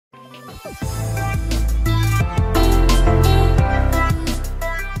Hello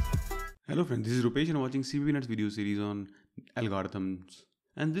friends, this is Rupesh and watching CBB Nuts video series on algorithms.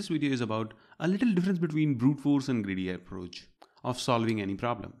 And this video is about a little difference between brute force and greedy approach of solving any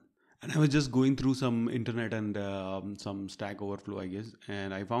problem. And I was just going through some internet and some Stack Overflow, I guess,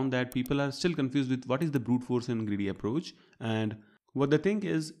 and I found that people are still confused with what is the brute force and greedy approach. And what they think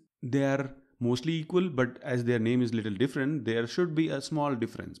is they are mostly equal, but as their name is little different, there should be a small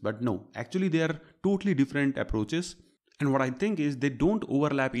difference. But no, actually they are totally different approaches. And what I think is they don't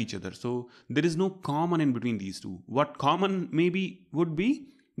overlap each other. So there is no common in between these two. What common maybe would be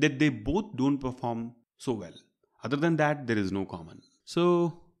that they both don't perform so well. Other than that, there is no common.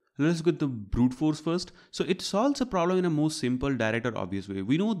 So let's get the brute force first. So it solves a problem in a most simple, direct or obvious way.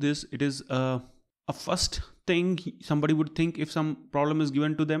 We know this, it is a first thing somebody would think if some problem is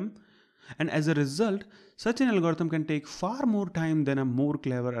given to them. And as a result, such an algorithm can take far more time than a more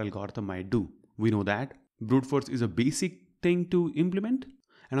clever algorithm might do. We know that. Brute force is a basic thing to implement.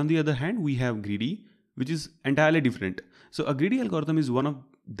 And on the other hand, we have greedy, which is entirely different. So a greedy algorithm is one of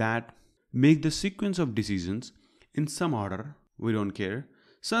that make the sequence of decisions in some order, we don't care,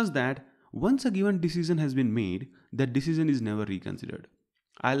 such that once a given decision has been made, that decision is never reconsidered.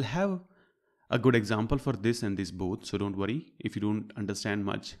 I'll have a good example for this and this both, so don't worry if you don't understand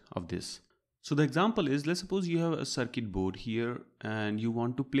much of this. So the example is, let's suppose you have a circuit board here and you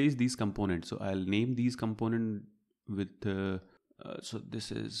want to place these components. So I'll name these components with, so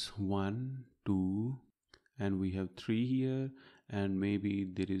this is 1, 2, and we have 3 here. And maybe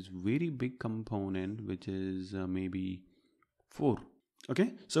there is very big component, which is maybe 4.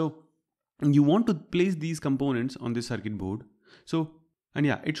 Okay. So you want to place these components on this circuit board. So, and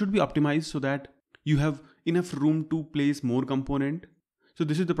yeah, it should be optimized so that you have enough room to place more component. So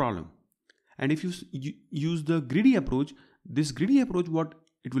this is the problem. And if you use the greedy approach, this greedy approach, what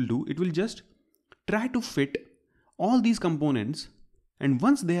it will do, it will just try to fit all these components. And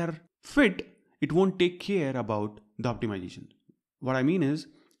once they are fit, it won't take care about the optimization. What I mean is,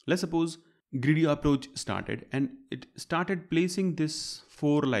 let's suppose greedy approach started and it started placing this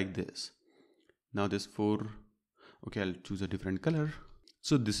 4 like this. Now this 4, okay, I'll choose a different color.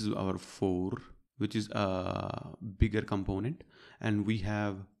 So this is our 4, which is a bigger component. And we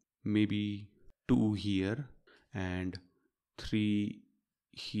have maybe 2 here and 3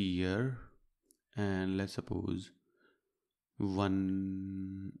 here, and let's suppose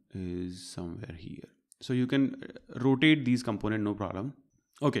 1 is somewhere here. So you can rotate these components, no problem.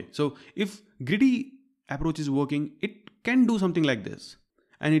 Okay, so if greedy approach is working, it can do something like this.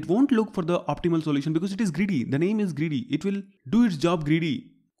 And it won't look for the optimal solution because it is greedy. The name is greedy. It will do its job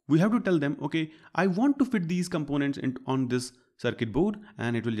greedy. We have to tell them, okay, I want to fit these components on this circuit board,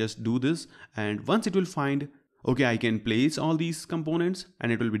 and it will just do this. And once it will find, okay, I can place all these components,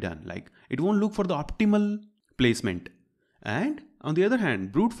 and it will be done. Like, it won't look for the optimal placement. And on the other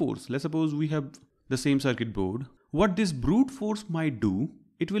hand, brute force, let's suppose we have the same circuit board. What this brute force might do,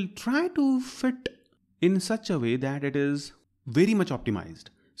 it will try to fit in such a way that it is very much optimized.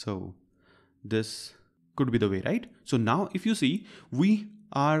 So this could be the way, right? So now if you see, we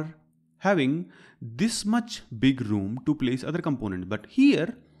are having this much big room to place other components. But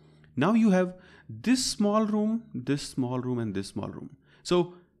here, now you have this small room, and this small room.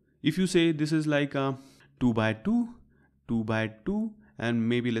 So if you say this is like a 2 by 2, 2 by 2, and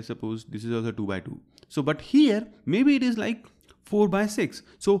maybe let's suppose this is also 2 by 2. So, but here, maybe it is like 4 by 6.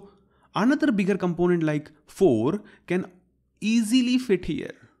 So another bigger component like 4 can easily fit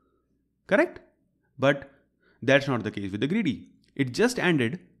here, correct? But that's not the case with the greedy. It just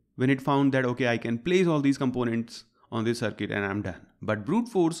ended when it found that, okay, I can place all these components on this circuit and I'm done. But brute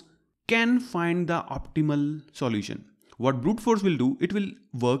force can find the optimal solution. What brute force will do, it will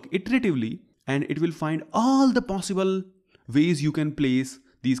work iteratively and it will find all the possible ways you can place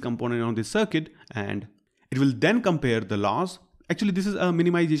these components on this circuit, and it will then compare the loss. Actually, this is a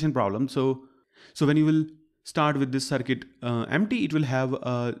minimization problem. So when you will start with this circuit empty, it will have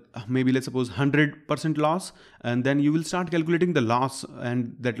maybe let's suppose 100% loss, and then you will start calculating the loss,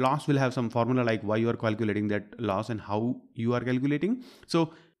 and that loss will have some formula like why you are calculating that loss and how you are calculating.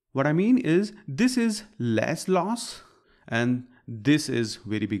 So what I mean is, this is less loss and this is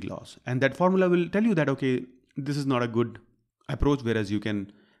very big loss, and that formula will tell you that, okay, this is not a good approach, whereas you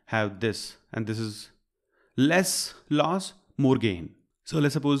can have this, and this is less loss, more gain. So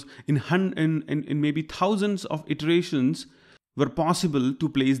let's suppose in maybe thousands of iterations were possible to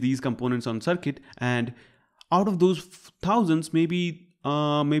place these components on circuit, and out of those thousands, maybe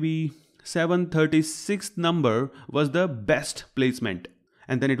 736th number was the best placement,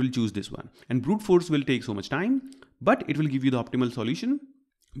 and then it will choose this one. And brute force will take so much time, but it will give you the optimal solution.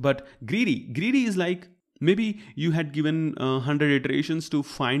 But greedy is like, maybe you had given 100 iterations to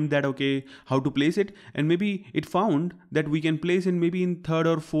find that, okay, how to place it, and maybe it found that we can place it maybe in third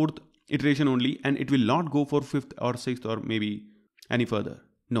or fourth iteration only, and it will not go for fifth or sixth or maybe any further.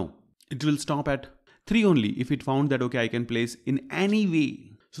 No, it will stop at 3 only if it found that, okay, I can place in any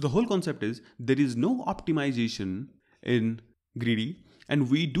way. So the whole concept is there is no optimization in greedy, and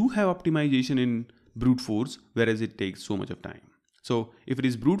we do have optimization in brute force, whereas it takes so much of time. So if it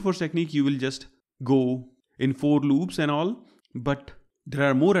is brute force technique, you will just go in 4 loops and all, but there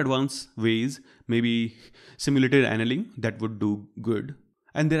are more advanced ways, maybe simulated annealing, that would do good.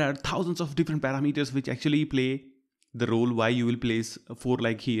 And there are thousands of different parameters which actually play the role why you will place 4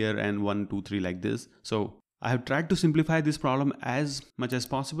 like here and 1, 2, 3 like this. So I have tried to simplify this problem as much as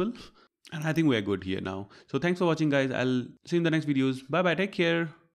possible, and I think we're good here now. So thanks for watching, guys. I'll see you in the next videos. Bye bye, take care.